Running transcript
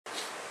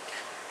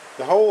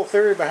The whole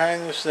theory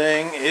behind this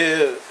thing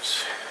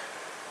is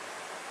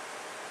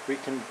we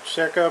can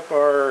set up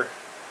our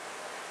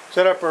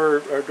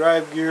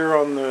drive gear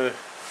on the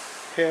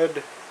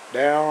head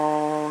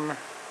down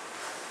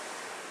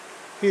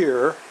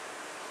here.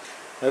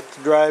 That's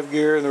the drive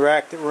gear and the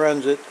rack that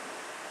runs it.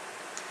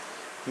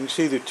 You can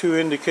see the two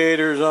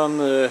indicators on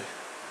the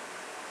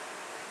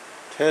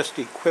test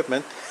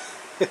equipment.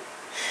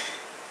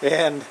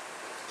 And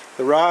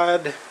the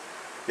rod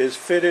is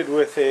fitted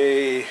with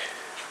a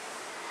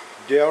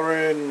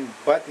Measurin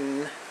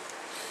button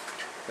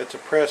that's a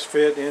press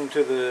fit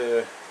into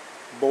the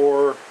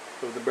bore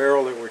of the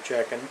barrel that we're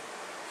checking.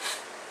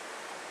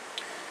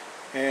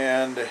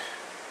 And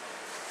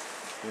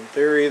in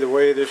theory, the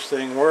way this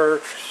thing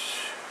works,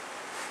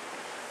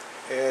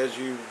 as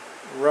you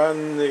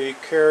run the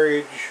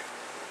carriage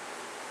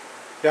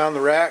down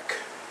the rack,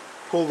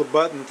 pull the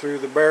button through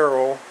the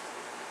barrel,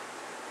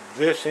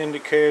 this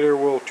indicator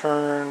will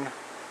turn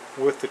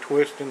with the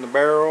twist in the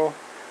barrel,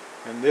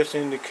 and this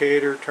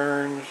indicator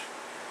turns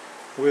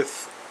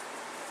with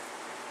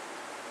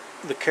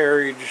the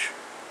carriage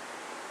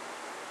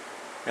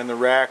and the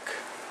rack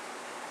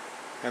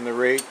and the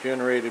rate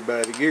generated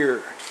by the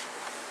gear.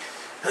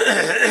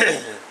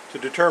 To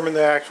determine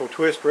the actual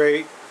twist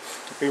rate,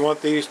 we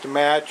want these to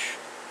match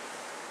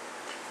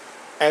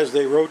as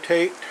they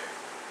rotate,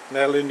 and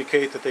that'll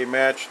indicate that they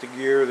match the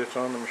gear that's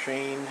on the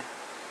machine.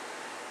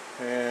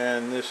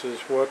 And this is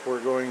what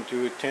we're going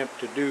to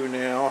attempt to do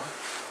now.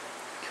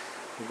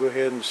 We'll go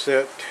ahead and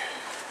set,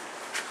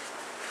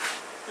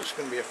 this is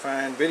going to be a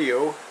fine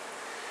video.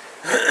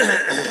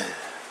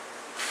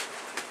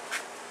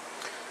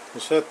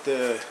 We'll set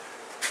the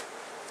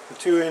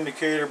two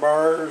indicator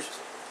bars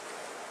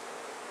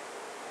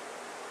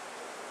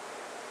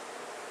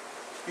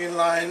in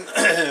line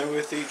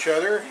with each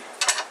other.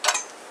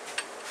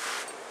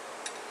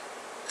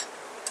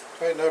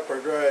 Tighten up our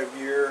drive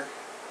gear.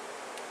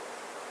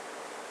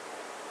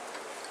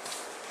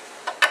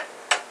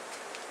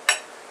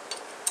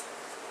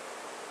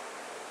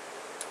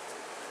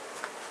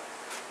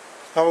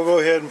 I will go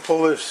ahead and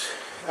pull this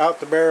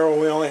out the barrel.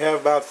 We only have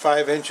about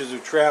 5 inches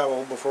of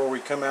travel before we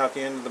come out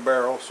the end of the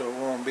barrel, so it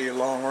won't be a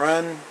long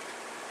run.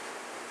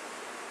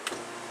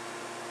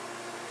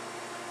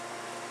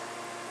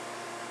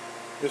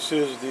 This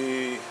is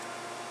the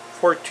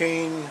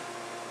 14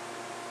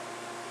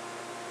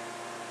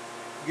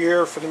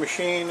 gear for the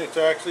machine. It's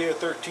actually a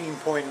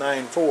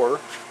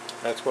 13.94.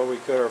 That's what we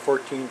cut our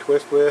 14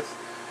 twist with,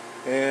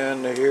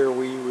 and here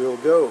we will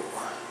go.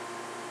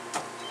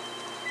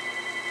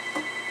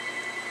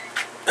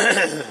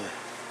 The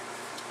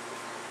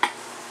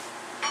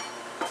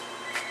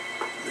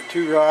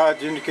two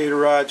rods, indicator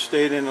rods,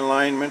 stayed in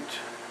alignment.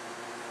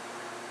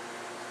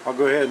 I'll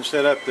go ahead and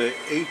set up the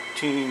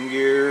 18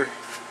 gear,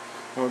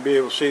 and we'll be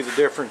able to see the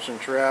difference in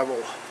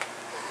travel.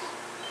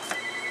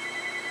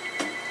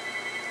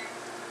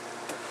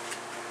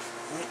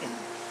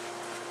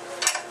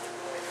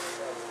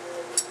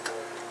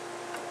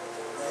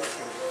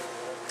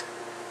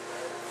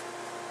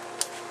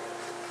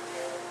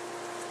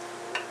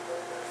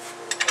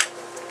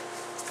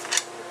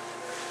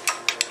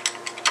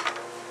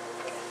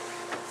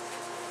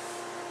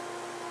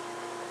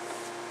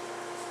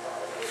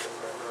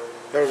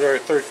 Those are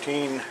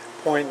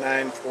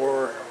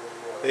 13.94,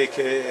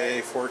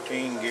 aka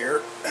 14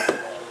 gear.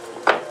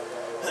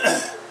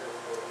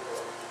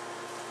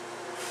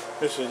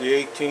 This is the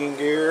 18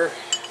 gear.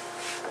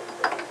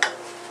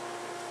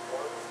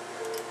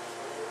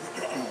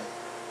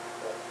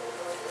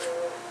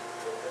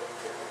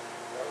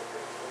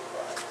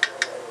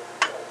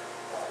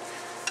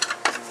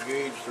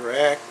 Engage the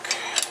rack.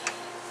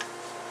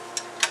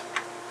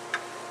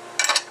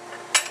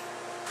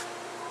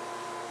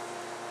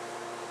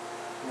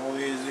 Roll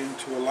these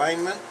into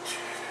alignment.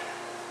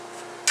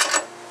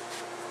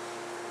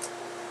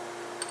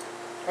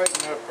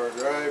 Tighten up our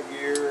drive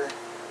gear.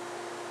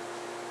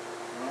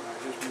 Well, I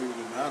just moved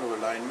them out of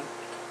alignment.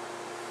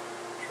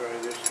 Try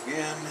this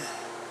again.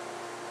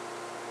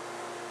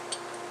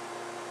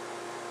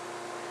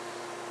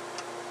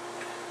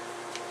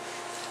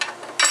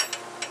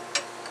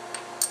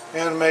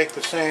 And make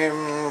the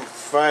same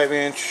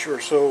 5-inch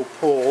or so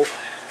pull.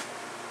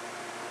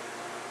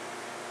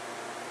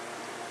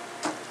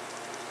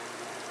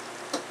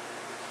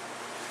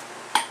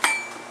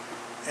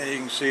 And you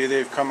can see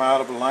they've come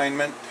out of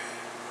alignment.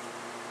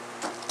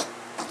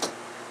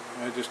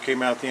 I just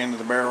came out the end of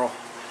the barrel.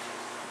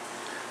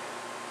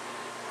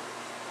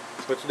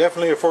 So it's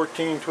definitely a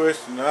 14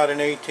 twist and not an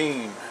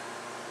 18.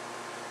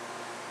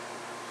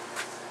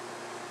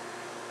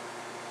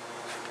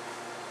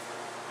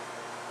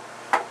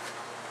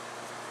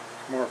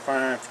 More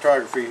fine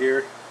photography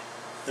here.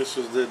 This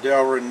is the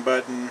Measurin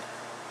button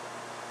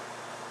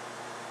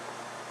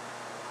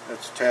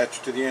that's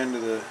attached to the end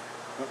of the,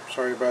 oh,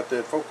 sorry about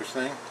that focus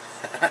thing.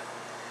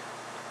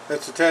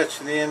 That's attached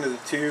to the end of the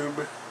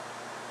tube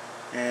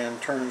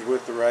and turns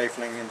with the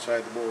rifling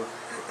inside the bore.